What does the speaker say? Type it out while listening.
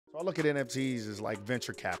I look at NFTs as like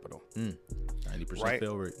venture capital. 90%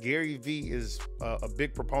 fail rate. Gary Vee is a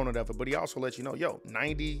big proponent of it, but he also lets you know,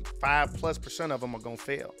 95+% of them are going to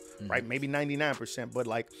fail, right? Maybe 99%. But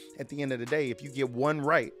like at the end of the day, if you get one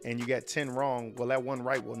right and you got 10 wrong, well, that one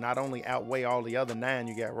right will not only outweigh all the other 9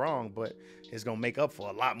 you got wrong, but it's going to make up for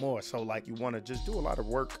a lot more. So like you want to just do a lot of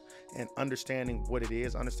work and understanding what it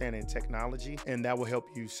is, understanding technology, and that will help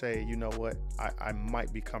you say, you know what, I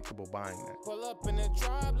might be comfortable buying that. Pull up in the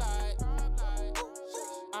drive light.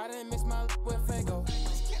 I didn't mix my with Fago.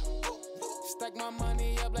 Stack my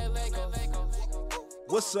money up like Lego.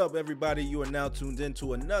 What's up, everybody? You are now tuned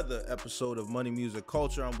into another episode of Money Music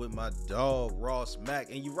Culture. I'm with my dog, Ross Mack,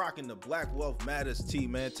 and you rocking the Black Wealth Matters tee,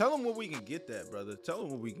 man. Tell them where we can get that, brother. Tell them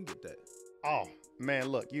where we can get that. Oh, man,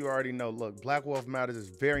 look, you already know. Look, Black Wealth Matters is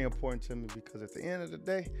very important to me because at the end of the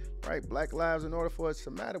day, right, Black lives, in order for us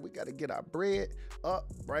to matter, we got to get our bread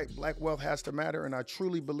up, right? Black wealth has to matter, and I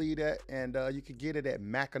truly believe that. And you can get it at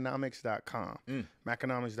maconomics.com.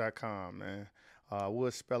 Maconomics.com, man. I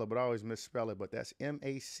would spell it, but I always misspell it. But that's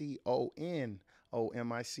Maconomics.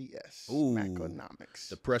 Ooh, Maconomics.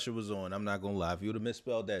 The pressure was on. I'm not going to lie. If you would have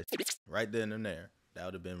misspelled that right then and there, that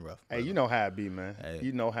would have been rough. Hey, you know how it be, man. Hey.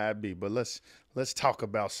 You know how it be. But let's talk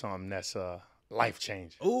about something that's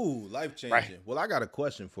life-changing. Ooh, life-changing. Right. Well, I got a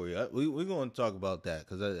question for you. We're going to talk about that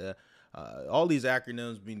because all these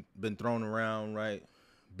acronyms been thrown around, right?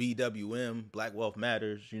 BWM, Black Wealth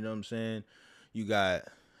Matters, you know what I'm saying? You got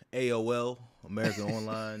AOL, American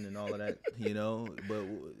Online, and all of that, you know? But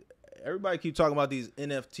everybody keep talking about these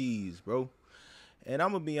NFTs, bro. And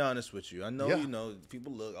I'm going to be honest with you. I know, you know,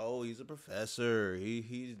 people look, oh, he's a professor.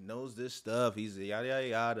 He knows this stuff. He's yada, yada,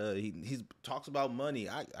 yada. He talks about money.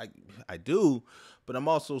 I do, but I'm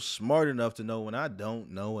also smart enough to know when I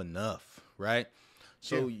don't know enough, right?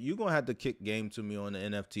 So you're going to have to kick game to me on the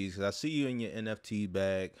NFTs because I see you in your NFT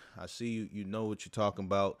bag. I see you know what you're talking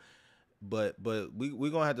about. But we're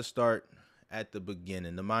going to have to start at the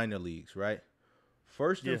beginning, the minor leagues, right?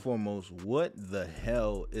 First and foremost, what the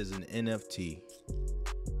hell is an NFT?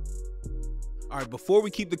 All right, before we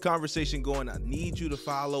keep the conversation going, I need you to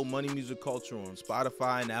follow Money Music Culture on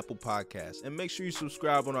Spotify and Apple Podcasts. And make sure you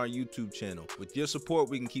subscribe on our YouTube channel. With your support,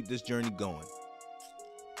 we can keep this journey going.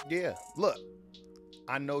 Yeah, look,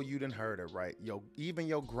 I know you done heard it, right? Even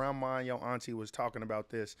your grandma and your auntie was talking about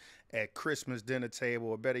this at Christmas dinner table,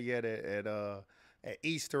 or better yet, at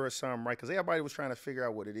Easter or something, right? Because everybody was trying to figure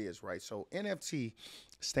out what it is, right? So NFT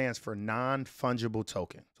stands for non-fungible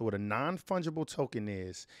token. So what a non-fungible token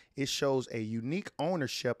is, it shows a unique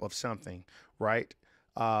ownership of something, right?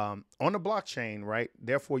 On the blockchain, right?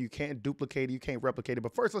 Therefore, you can't duplicate it, you can't replicate it.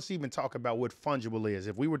 But first, let's even talk about what fungible is.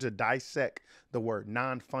 If we were to dissect the word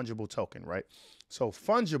non-fungible token, right? So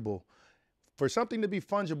fungible, for something to be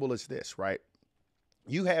fungible is this, right?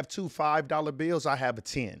 You have two $5 bills, I have a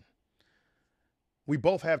 10. We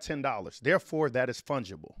both have $10. Therefore, that is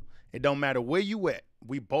fungible. It don't matter where you at.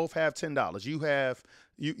 We both have $10.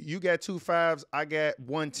 You got two fives, I got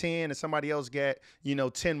 110, and somebody else got,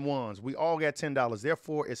 10 ones. We all got $10.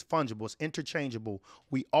 Therefore, it's fungible. It's interchangeable.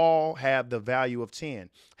 We all have the value of 10.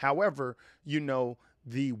 However,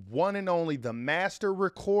 the one and only, the master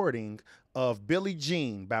recording of Billie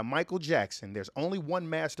Jean by Michael Jackson, there's only one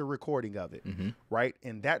master recording of it, right?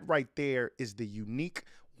 And that right there is the unique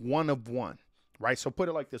one of one. Right, so put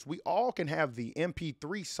it like this. We all can have the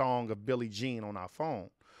MP3 song of Billie Jean on our phone,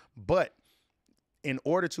 but in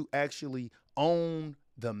order to actually own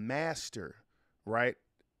the master, right,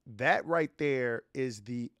 that right there is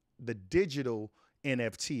the digital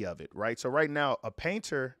NFT of it, right? So right now, a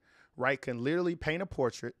painter, right, can literally paint a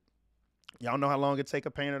portrait. Y'all know how long it take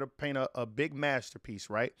a painter to paint a big masterpiece,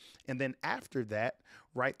 right? And then after that,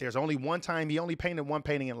 right, there's only one time he only painted one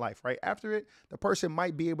painting in life, right? After it, the person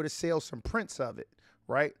might be able to sell some prints of it,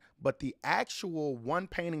 right? But the actual one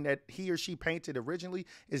painting that he or she painted originally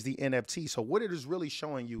is the NFT. So what it is really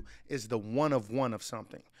showing you is the one of one of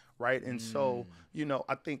something, right? And so,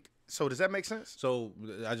 I think, so does that make sense? So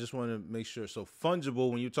I just want to make sure. So fungible,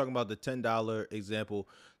 when you're talking about the $10 example,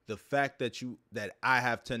 the fact that I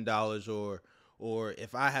have $10 or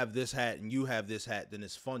if I have this hat and you have this hat, then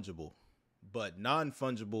it's fungible. But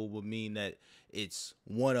non-fungible would mean that it's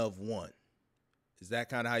one of one. Is that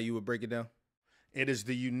kind of how you would break it down? It is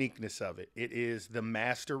the uniqueness of it. It is the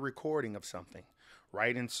master recording of something,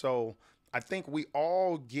 right? And so I think we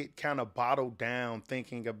all get kind of bottled down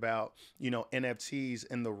thinking about, NFTs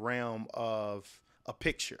in the realm of a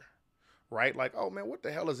picture, right? Like, oh man, what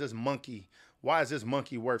the hell is this monkey? Why is this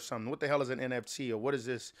monkey worth something? What the hell is an NFT? Or what is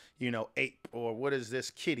this, ape? Or what is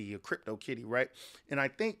this kitty, a crypto kitty, right? And I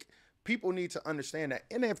think people need to understand that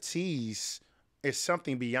NFTs is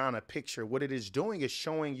something beyond a picture. What it is doing is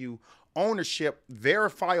showing you ownership,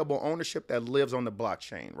 verifiable ownership that lives on the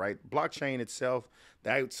blockchain, right? Blockchain itself,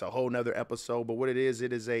 that's a whole nother episode. But what it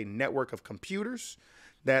is a network of computers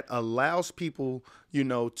that allows people, you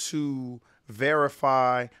know, to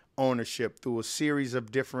verify ownership through a series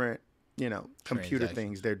of different, you know, computer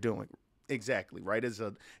things they're doing. Exactly, right?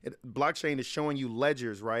 Blockchain is showing you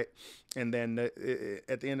ledgers, right? And then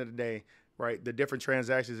at the end of the day, right, the different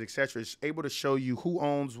transactions, etc., is able to show you who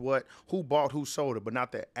owns what, who bought, who sold it, but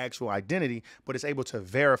not the actual identity, but it's able to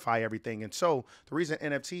verify everything. And so the reason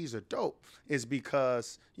NFTs are dope is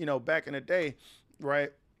because, you know, back in the day,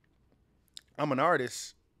 right, I'm an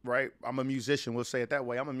artist, right? I'm a musician. We'll say it that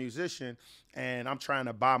way. I'm a musician, and I'm trying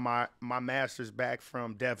to buy my masters back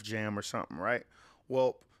from Def Jam or something, right?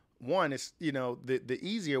 Well, one is, you know, the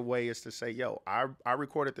easier way is to say, yo, I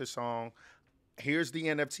recorded this song. Here's the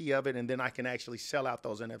NFT of it, and then I can actually sell out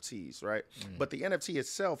those NFTs, right? But the NFT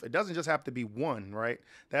itself, it doesn't just have to be one, right?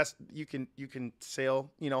 That's you can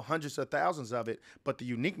sell, you know, hundreds of thousands of it, but the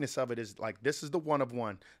uniqueness of it is like, this is the one of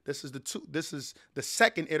one. This is the two. This is the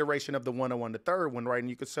second iteration of the one of one, the third one, right? And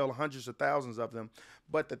you could sell hundreds of thousands of them.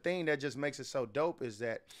 But the thing that just makes it so dope is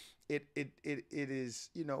that it is,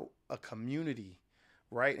 you know, a community,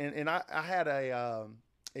 right? And I had a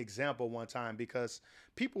example one time, because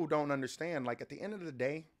people don't understand, like, at the end of the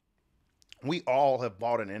day, we all have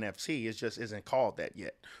bought an NFT. It just isn't called that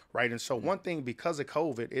yet, right? And so one thing, because of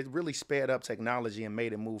COVID, it really sped up technology and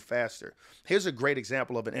made it move faster. Here's a great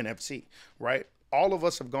example of an NFT, right? All of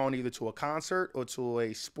us have gone either to a concert or to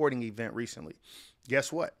a sporting event recently.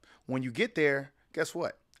 Guess what? When you get there, guess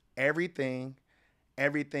what? Everything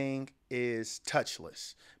is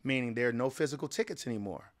touchless, meaning there are no physical tickets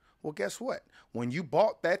anymore. Well, guess what? When you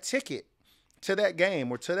bought that ticket to that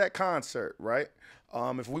game or to that concert, right?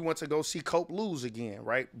 If we went to go see Cope lose again,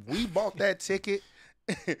 right? We bought that ticket.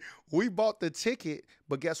 We bought the ticket,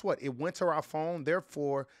 but guess what? It went to our phone.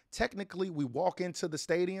 Therefore, technically, we walk into the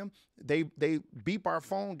stadium. They beep our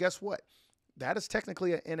phone. Guess what? That is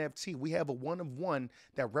technically an NFT. We have a one of one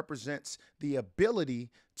that represents the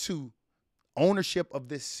ability to ownership of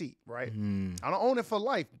this seat, right? I don't own it for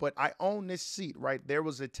life, but I own this seat, right? There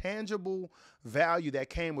was a tangible value that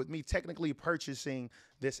came with me technically purchasing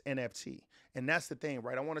this NFT. And that's the thing,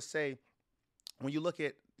 right? I want to say, when you look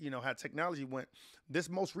at, you know, how technology went, this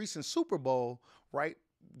most recent Super Bowl, right?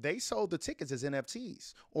 They sold the tickets as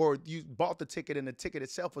NFTs, or you bought the ticket and the ticket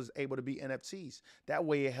itself was able to be NFTs. That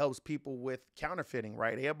way it helps people with counterfeiting,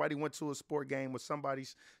 right? Everybody went to a sport game with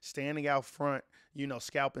somebody's standing out front, you know,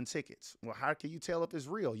 scalping tickets. Well, how can you tell if it's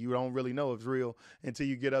real? You don't really know if it's real until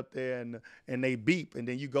you get up there and they beep, and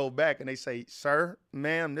then you go back and they say, sir,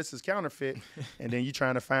 ma'am, this is counterfeit. And then you're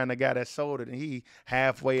trying to find the guy that sold it, and he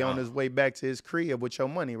halfway on his way back to his crib with your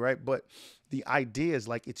money, right? But the idea is,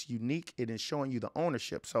 like, it's unique. It is showing you the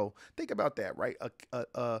ownership. So think about that, right?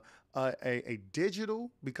 A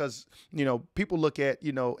digital, because, you know, people look at,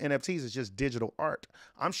 you know, NFTs as just digital art.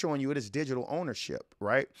 I'm showing you it is digital ownership,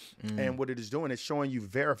 right? And what it is doing is showing you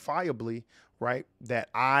verifiably, right, that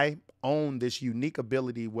I own this unique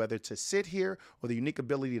ability, whether to sit here, or the unique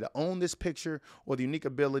ability to own this picture, or the unique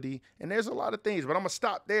ability. And there's a lot of things, but I'm going to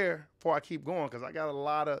stop there before I keep going, because I got a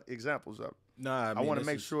lot of examples of it. Nah, I want to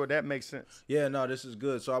make sure that makes sense. Yeah, no, this is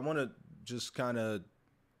good. So I want to just kind of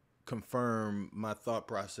confirm my thought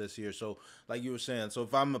process here. So, like you were saying, so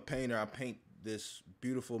if I'm a painter, I paint this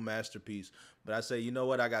beautiful masterpiece, but I say, you know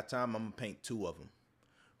what, I got time, I'm gonna paint two of them,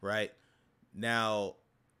 right? Now,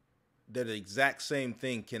 they're the exact same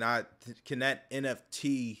thing. Can that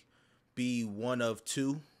NFT be one of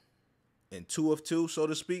two and two of two, so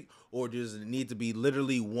to speak? Or does it need to be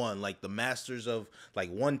literally one, like the masters of, like,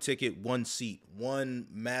 one ticket, one seat, one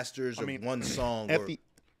masters of one song?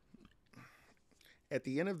 At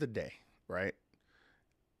the end of the day, right,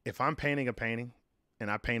 if I'm painting a painting and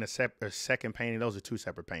I paint a second painting, those are two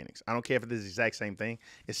separate paintings. I don't care if it's the exact same thing.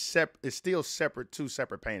 It's still separate, two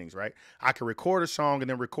separate paintings, right? I can record a song and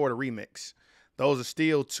then record a remix. Those are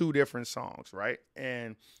still two different songs, right?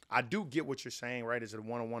 And I do get what you're saying, right? Is it a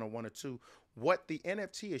one-on-one or one or two? What the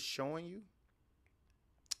NFT is showing you,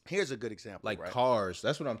 here's a good example. Like, right? Cars.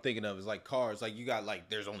 That's what I'm thinking of, is like cars. Like, you got, like,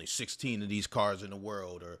 there's only 16 of these cars in the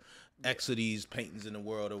world, or X of these paintings in the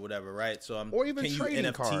world, or whatever, right? So or even can trading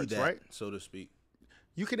you NFT cards, that, right? so to speak.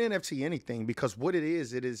 You can NFT anything, because what it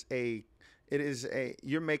is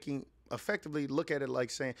you're making, effectively, look at it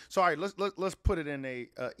like saying, so all right, let's put it in a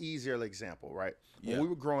easier example, right? Yeah. When we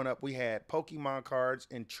were growing up, we had Pokemon cards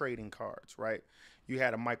and trading cards, right? You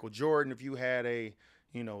had a Michael Jordan, if you had a,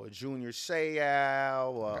 you know, a Junior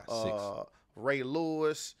Seau, Ray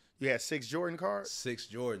Lewis, You had 6 Jordan cards? 6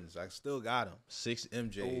 Jordans. I still got them. 6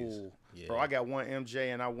 MJs. Ooh. Yeah. Bro, I got 1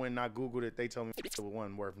 MJ, and I went and I Googled it. They told me it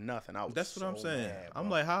wasn't worth nothing. I was That's what I'm saying. Mad, I'm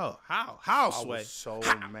bro. like, how, I Sway? was so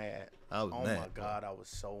mad. I was oh mad, my bro. God, I was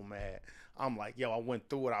so mad. I'm like, yo, I went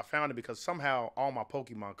through it. I found it because somehow all my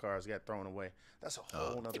Pokemon cards got thrown away. That's a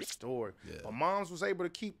whole nother story. Yeah. My mom's was able to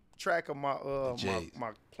keep track of my J's.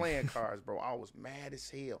 my playing cards, bro. I was mad as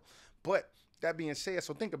hell. But that being said,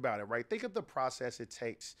 so think about it, right? Think of the process it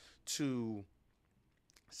takes to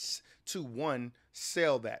one,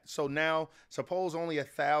 sell that. So now suppose only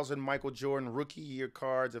 1,000 Michael Jordan rookie year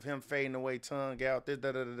cards of him fading away, tongue out,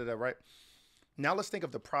 right? Now let's think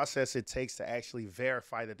of the process it takes to actually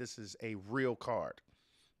verify that this is a real card,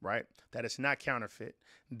 right? That it's not counterfeit.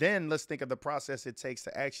 Then let's think of the process it takes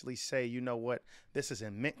to actually say, you know what, this is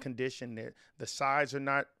in mint condition. The sides are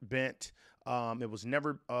not bent. It was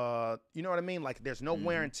never, you know what I mean? Like there's no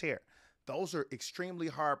wear and tear. Those are extremely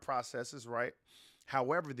hard processes, right?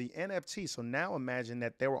 However, the NFT, so now imagine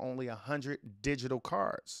that there were only 100 digital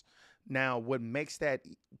cards. Now, what makes that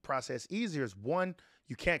process easier is, one,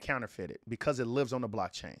 you can't counterfeit it because it lives on the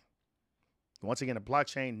blockchain. Once again, a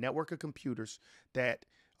blockchain network of computers that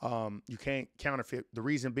you can't counterfeit. The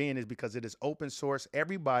reason being is because it is open source.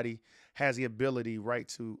 Everybody has the ability, right,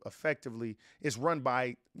 to effectively, it's run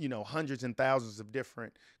by, you know, hundreds and thousands of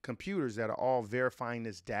different computers that are all verifying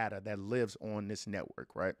this data that lives on this network,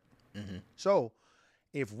 right? Mm-hmm. So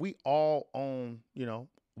if we all own, you know,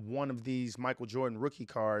 one of these Michael Jordan rookie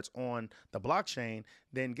cards on the blockchain,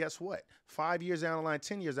 then guess what? 5 years down the line,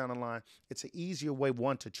 10 years down the line, it's an easier way,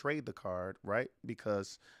 one, to trade the card, right?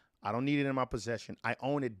 Because I don't need it in my possession. I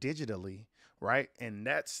own it digitally, right? And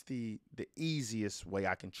that's the easiest way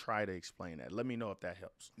I can try to explain that. Let me know if that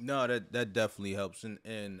helps. No, that definitely helps.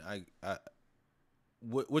 And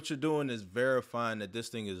what you're doing is verifying that this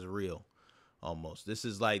thing is real. Almost. This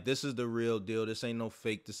is the real deal. This ain't no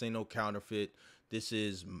fake. This ain't no counterfeit. This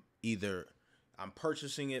is either I'm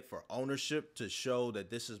purchasing it for ownership to show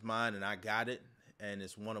that this is mine and I got it and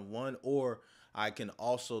it's one of one, or I can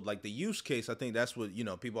also, like the use case, I think that's what, you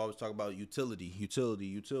know, people always talk about utility,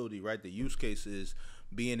 right? The use case is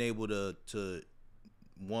being able to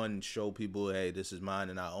one, show people, hey, this is mine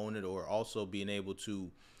and I own it, or also being able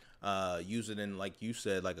to use it in, like you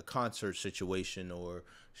said, like a concert situation or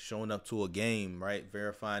showing up to a game, right?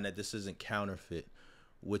 Verifying that this isn't counterfeit,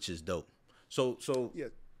 which is dope. So yeah,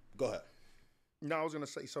 go ahead. No, I was gonna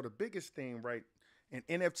say, so the biggest thing, right? And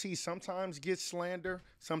NFTs sometimes get slander.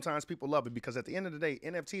 Sometimes people love it because at the end of the day,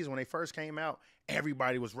 NFTs, when they first came out,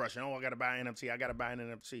 everybody was rushing. Oh, I got to buy an NFT. I got to buy an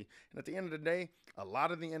NFT. And at the end of the day, a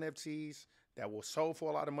lot of the NFTs that were sold for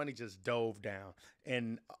a lot of money just dove down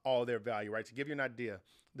in all their value, right? To give you an idea,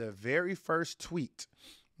 the very first tweet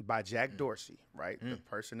by Jack Dorsey, right? The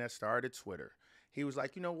person that started Twitter, he was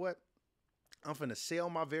like, you know what? I'm going to sell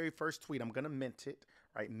my very first tweet. I'm going to mint it,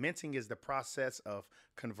 right? Minting is the process of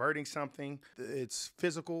converting something. It's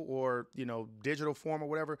physical or, you know, digital form or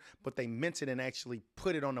whatever, but they mint it and actually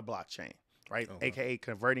put it on the blockchain, right? Okay. AKA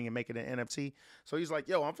converting and making it an NFT. So he's like,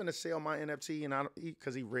 yo, I'm going to sell my NFT. And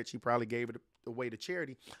because he's rich, he probably gave it away to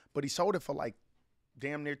charity, but he sold it for like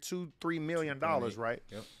damn near $2-3 million, right?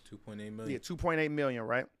 Yep, 2.8 million. Yeah, 2.8 million,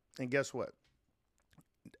 right? And guess what?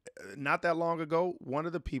 Not that long ago, one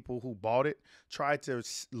of the people who bought it tried to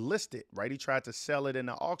list it, right? He tried to sell it in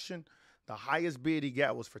the auction. The highest bid he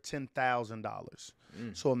got was for $10,000.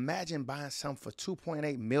 So imagine buying something for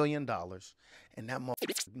 $2.8 million, and that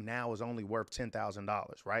now is only worth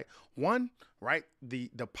 $10,000, right? One, right? The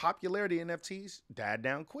popularity of NFTs died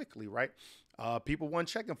down quickly, right? People weren't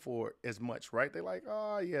checking for it as much, right? They're like,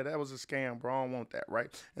 oh, yeah, that was a scam, bro. I don't want that, right?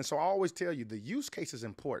 And so I always tell you the use case is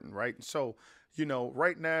important, right? So, you know,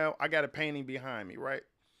 right now I got a painting behind me, right?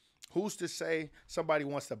 Who's to say somebody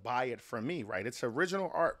wants to buy it from me, right? It's original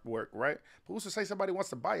artwork, right? But who's to say somebody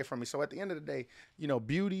wants to buy it from me? So at the end of the day, you know,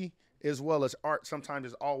 beauty as well as art sometimes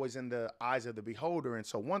is always in the eyes of the beholder. And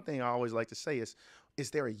so one thing I always like to say is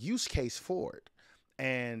there a use case for it?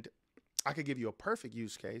 And I could give you a perfect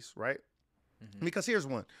use case, right? Because here's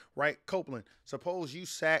one, right? Copeland, suppose you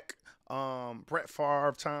sack Brett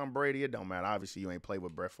Favre, Tom Brady. It don't matter. Obviously, you ain't played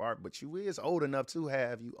with Brett Favre, but you is old enough to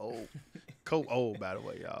have you old. Cope old, by the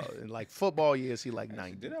way, y'all. In like football years, he like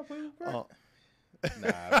 90. Did I play with Brett?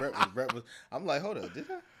 Nah, Brett was. I'm like, hold up, did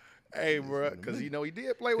I? Hey, bro, because you know he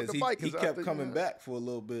did play with the Vikings. He kept coming back for a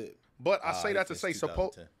little bit. But I say that to say,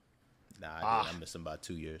 suppose. Nah, I missed him by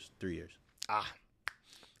 2 years, 3 years.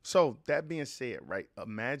 So that being said, right,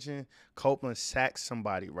 imagine Copeland sacks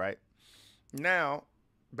somebody, right? Now,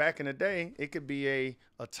 back in the day, it could be a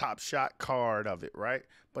Top Shot card of it, right?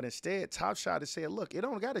 But instead, Top Shot is saying, look, it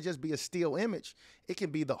don't got to just be a still image. It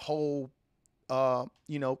can be the whole,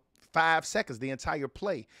 5 seconds, the entire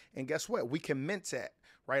play. And guess what? We can mint that,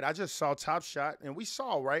 right? I just saw Top Shot, and we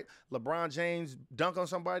saw, right, LeBron James dunk on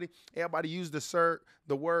somebody. Everybody used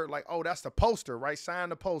the word like, oh, that's the poster, right? Sign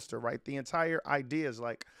the poster, right? The entire idea is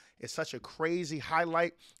like, it's such a crazy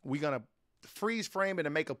highlight. We're going to freeze frame it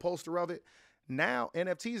and make a poster of it. Now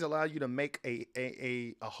NFTs allow you to make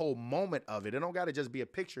a whole moment of it. It don't got to just be a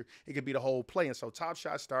picture. It could be the whole play. And so Top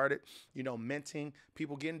Shot started, minting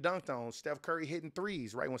people getting dunked on, Steph Curry hitting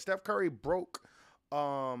threes, right? When Steph Curry broke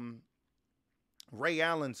Ray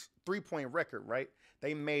Allen's 3-point record, right?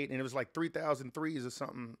 They made, and it was like 3,000 threes or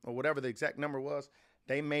something, or whatever the exact number was.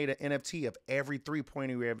 They made an NFT of every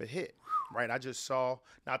 3-pointer he ever hit, right? I just saw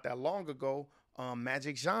not that long ago,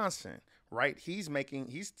 Magic Johnson, right? He's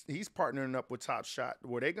partnering up with Top Shot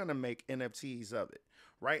where they're gonna make NFTs of it,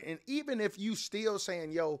 right? And even if you still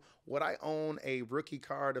saying, yo, would I own a rookie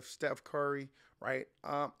card of Steph Curry, right?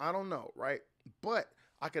 I don't know, right? But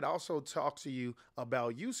I could also talk to you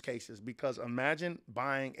about use cases, because imagine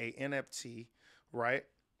buying a NFT, right?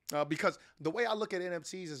 Because the way I look at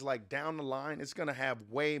NFTs is like down the line, it's gonna have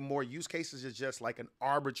way more use cases. It's just like an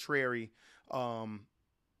arbitrary,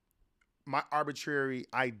 my arbitrary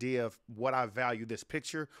idea of what I value this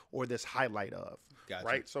picture or this highlight of, Gotcha.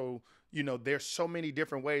 right? So, there's so many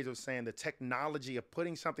different ways of saying the technology of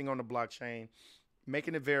putting something on the blockchain,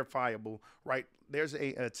 making it verifiable, right? There's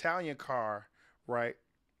an Italian car, right?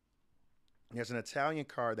 There's an Italian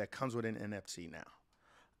car that comes with an NFT now,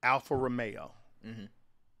 Alfa Romeo. Mm-hmm.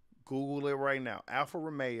 Google it right now. Alfa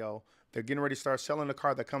Romeo, they're getting ready to start selling a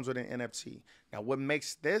car that comes with an NFT. Now, what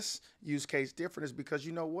makes this use case different is because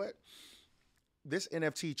you know what? This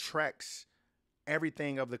NFT tracks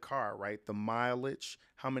everything of the car, right? The mileage,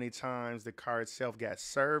 how many times the car itself got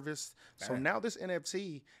serviced. So now this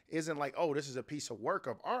NFT isn't like, oh, this is a piece of work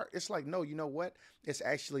of art. It's like, no, you know what? It's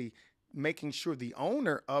actually making sure the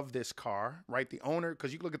owner of this car, right? The owner,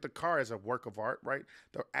 because you look at the car as a work of art, right?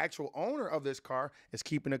 The actual owner of this car is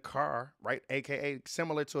keeping the car, right? AKA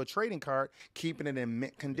similar to a trading card, keeping it in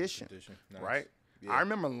mint condition, Nice. right? Yeah. I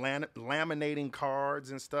remember laminating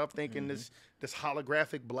cards and stuff, thinking this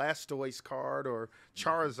holographic Blastoise card or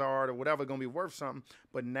Charizard or whatever going to be worth something.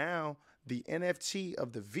 But now the NFT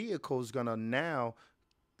of the vehicle is going to now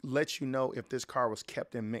let you know if this car was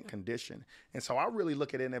kept in mint condition. And so I really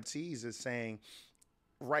look at NFTs as saying,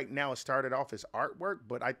 right now it started off as artwork,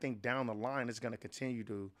 but I think down the line it's going to continue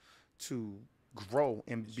to grow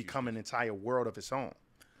and become an entire world of its own.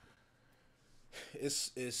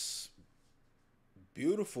 It's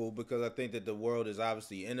beautiful because I think that the world is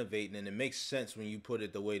obviously innovating, and it makes sense when you put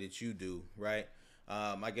it the way that you do, right?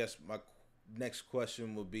 I guess my next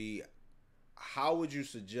question would be, how would you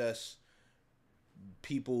suggest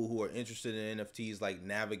people who are interested in NFTs like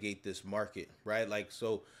navigate this market, right? Like,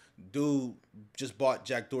 so dude just bought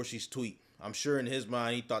Jack Dorsey's tweet. I'm sure in his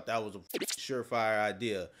mind he thought that was a surefire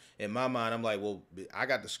idea. In my mind, I'm like, well, I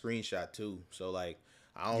got the screenshot too, so like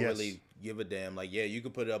I don't really give a damn. Like, yeah, you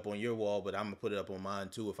can put it up on your wall, but I'm gonna put it up on mine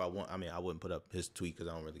too if I want. I mean, I wouldn't put up his tweet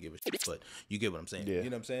because I don't really give a shit, but you get what I'm saying. Yeah. You know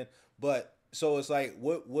what I'm saying? But so it's like,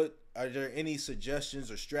 what are there any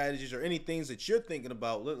suggestions or strategies or any things that you're thinking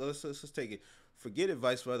about? Let's take it. Forget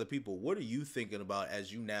advice for other people. What are you thinking about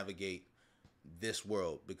as you navigate this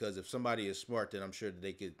world? Because if somebody is smart, then I'm sure that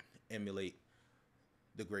they could emulate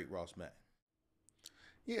the great Ross Mack.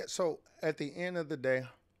 Yeah, so at the end of the day,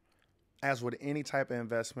 as with any type of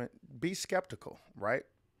investment, be skeptical, right?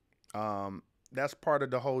 That's part of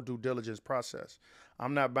the whole due diligence process.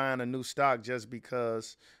 I'm not buying a new stock just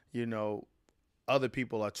because, other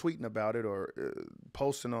people are tweeting about it or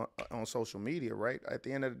posting on social media, right? At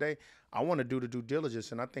the end of the day, I want to do the due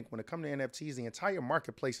diligence. And I think when it comes to NFTs, the entire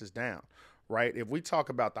marketplace is down, right? If we talk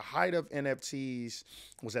about the height of NFTs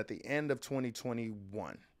was at the end of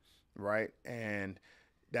 2021, right? And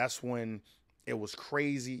that's when it was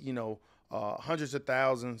crazy, hundreds of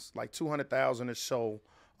thousands, like 200,000 or so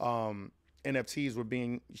NFTs were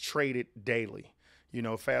being traded daily.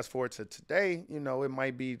 Fast forward to today, it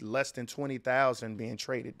might be less than 20,000 being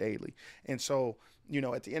traded daily. And so,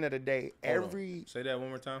 at the end of the day, say that one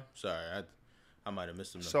more time. Sorry, I might have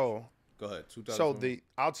missed some numbers. So go ahead. So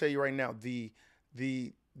I'll tell you right now, the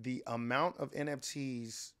amount of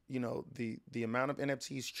NFTs, the amount of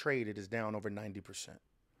NFTs traded is down over 90%.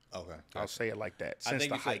 Okay, gotcha. I'll say it like that. I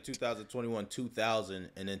think the you said 2021, 2,000,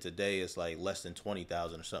 and then today it's like less than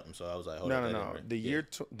 20,000 or something. So I was like, hold on. No.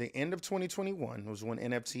 The end of 2021 was when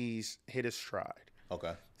NFTs hit its stride.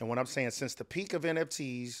 Okay. And what I'm saying, since the peak of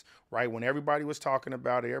NFTs, right, when everybody was talking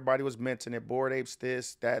about it, everybody was mentioning it, Bored Apes,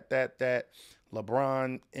 this, that,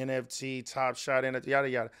 LeBron NFT, Top Shot, NFT, yada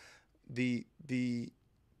yada. The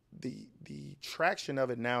traction of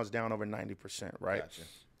it now is down over 90%, right? Gotcha.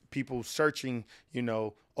 People searching,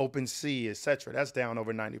 OpenSea, etc. That's down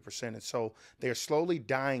over 90%. And so they're slowly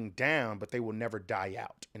dying down, but they will never die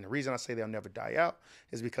out. And the reason I say they'll never die out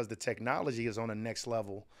is because the technology is on the next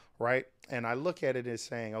level, right? And I look at it as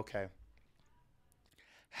saying, okay,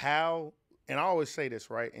 how, and I always say this,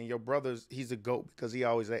 right? And your brother's, he's a GOAT because he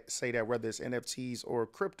always say that whether it's NFTs or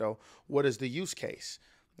crypto, what is the use case?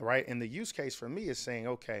 Right. And the use case for me is saying,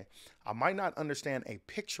 okay, I might not understand a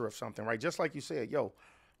picture of something, right? Just like you said, yo,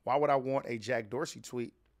 why would I want a Jack Dorsey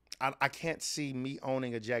tweet? I can't see me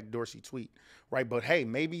owning a Jack Dorsey tweet, right? But hey,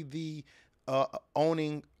 maybe the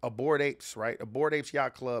owning a Bored Apes, right? A Bored Apes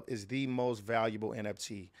Yacht Club is the most valuable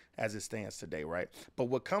NFT as it stands today, right? But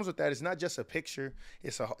what comes with that is not just a picture,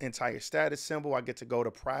 it's an entire status symbol. I get to go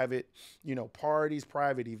to private, parties,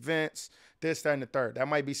 private events, this, that, and the third. That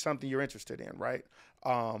might be something you're interested in, right?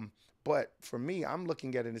 But for me, I'm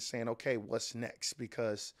looking at it and saying, okay, what's next?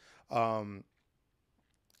 Because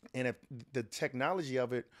and if the technology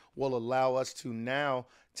of it will allow us to now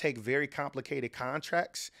take very complicated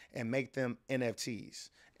contracts and make them NFTs.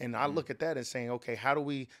 And I look at that and saying, okay, how do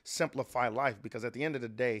we simplify life? Because at the end of the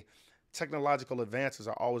day, technological advances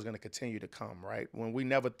are always going to continue to come, right? When we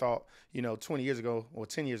never thought, 20 years ago or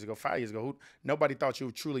 10 years ago, 5 years ago, nobody thought you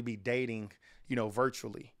would truly be dating,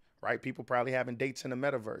 virtually. Right? People probably having dates in the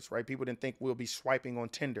metaverse, right? People didn't think we'll be swiping on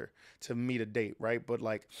Tinder to meet a date, right? But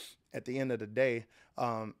like at the end of the day,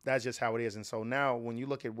 that's just how it is. And so now when you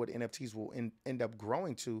look at what NFTs will end up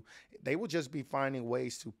growing to, they will just be finding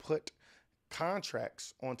ways to put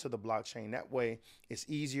contracts onto the blockchain. That way it's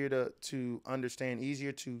easier to understand,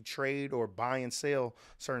 easier to trade or buy and sell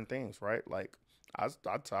certain things, right? Like I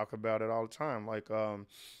talk about it all the time. Like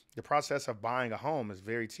the process of buying a home is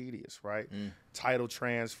very tedious, right? Title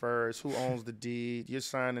transfers, who owns the deed, you're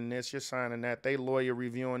signing this, you're signing that, they lawyer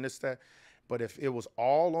reviewing this, that. But if it was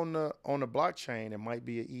all on the blockchain, it might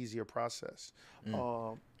be an easier process.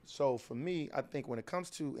 So for me, I think when it comes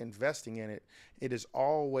to investing in it, it is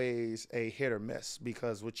always a hit or miss,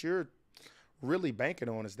 because what you're really banking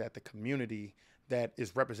on is that the community that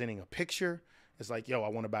is representing a picture is like, yo, I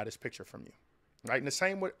want to buy this picture from you, right? And the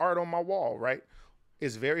same with art on my wall, right?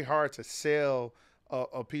 It's very hard to sell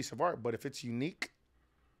a piece of art, but if it's unique,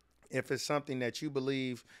 if it's something that you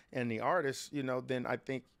believe in the artist, then I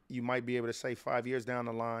think you might be able to say 5 years down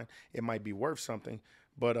the line, it might be worth something.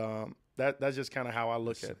 But that's just kind of how I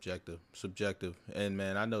look at it. Subjective. And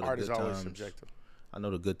man, I know the art good is always times. subjective. I know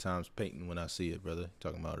the good times painting when I see it, brother.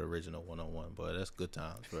 Talking about original one-on-one, boy, that's good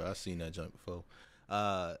times, bro. I've seen that junk before.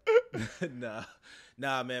 Nah,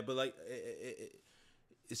 man. But like,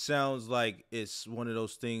 it sounds like it's one of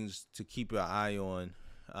those things to keep your eye on.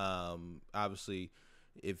 Obviously,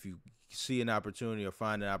 if you see an opportunity or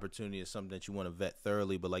find an opportunity, it's something that you want to vet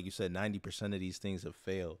thoroughly. But like you said, 90% of these things have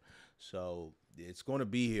failed, so it's going to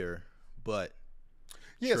be here. But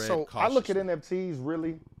yeah, so I look at NFTs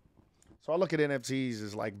really. So I look at NFTs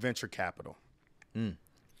as like venture capital.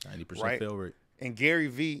 90% fail rate. And Gary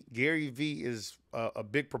V is a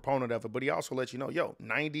big proponent of it, but he also lets you know,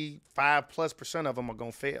 95+% of them are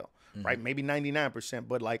gonna fail, right? Maybe 99%,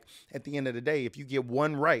 but like at the end of the day, if you get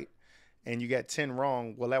one right and you got 10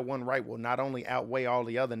 wrong, well, that one right will not only outweigh all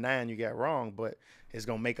the other 9 you got wrong, but it's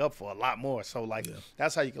gonna make up for a lot more. So like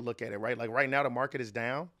that's how you can look at it, right? Like right now the market is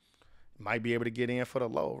down. Might be able to get in for the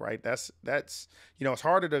low, right? That's it's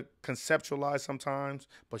harder to conceptualize sometimes,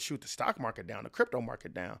 but shoot, the stock market down, the crypto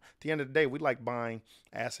market down. At the end of the day, we like buying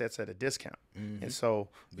assets at a discount. And so,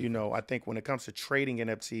 I think when it comes to trading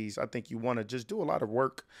NFTs, I think you want to just do a lot of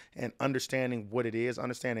work and understanding what it is,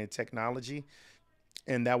 understanding technology,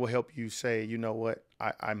 and that will help you say, you know what,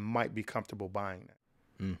 I might be comfortable buying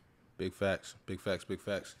that. Big facts.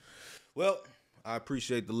 Well, I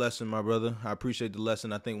appreciate the lesson, my brother. I appreciate the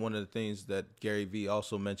lesson. I think one of the things that Gary Vee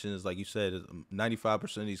also mentioned is, like you said,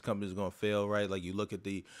 95% of these companies are going to fail, right? Like you look at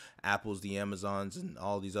the Apples, the Amazons, and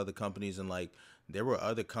all these other companies, and like there were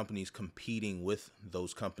other companies competing with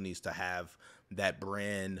those companies to have that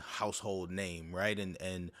brand household name, right?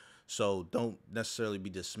 And so don't necessarily be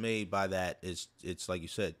dismayed by that. It's like you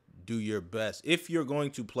said, do your best. If you're going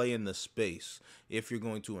to play in the space, if you're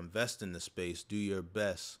going to invest in the space, do your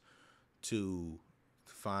best to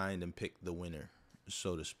find and pick the winner,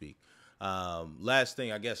 so to speak. Last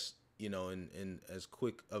thing, I guess, in as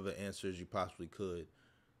quick of an answer as you possibly could,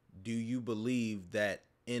 do you believe that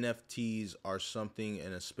NFTs are something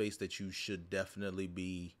in a space that you should definitely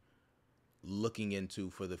be looking into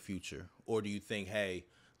for the future? Or do you think, hey,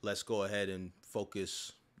 let's go ahead and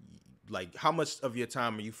focus, like how much of your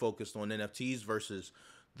time are you focused on NFTs versus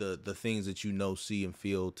the things that you know, see, and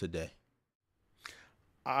feel today?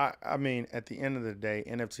 I mean, at the end of the day,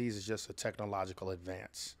 NFTs is just a technological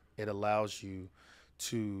advance. It allows you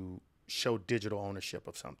to show digital ownership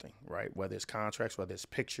of something, right? Whether it's contracts, whether it's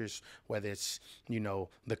pictures, whether it's,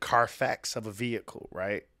 the Carfax of a vehicle,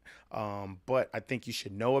 right? But I think you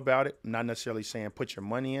should know about it. Not necessarily saying put your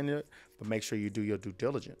money in it, but make sure you do your due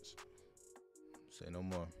diligence. Say no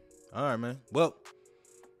more. All right, man. Well,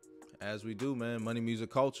 as we do, man, money,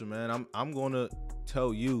 music, culture, man. I'm gonna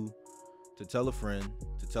tell you to tell a friend,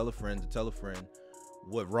 to tell a friend, to tell a friend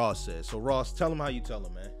what Ross says. So Ross, tell him how you tell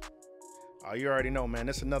him, man. Oh, you already know, man.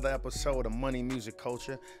 It's another episode of Money Music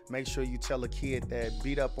Culture. Make sure you tell a kid that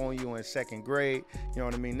beat up on you in 2nd grade. You know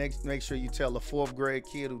what I mean? Make sure you tell a 4th grade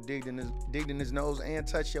kid who digged in his nose and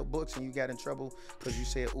touched your books and you got in trouble because you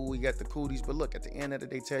said, ooh, we got the cooties. But look, at the end of the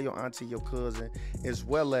day, tell your auntie, your cousin, as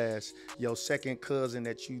well as your second cousin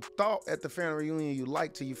that you thought at the family reunion you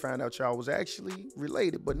liked till you found out y'all was actually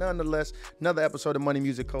related. But nonetheless, another episode of Money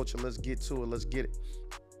Music Culture. Let's get to it. Let's get it.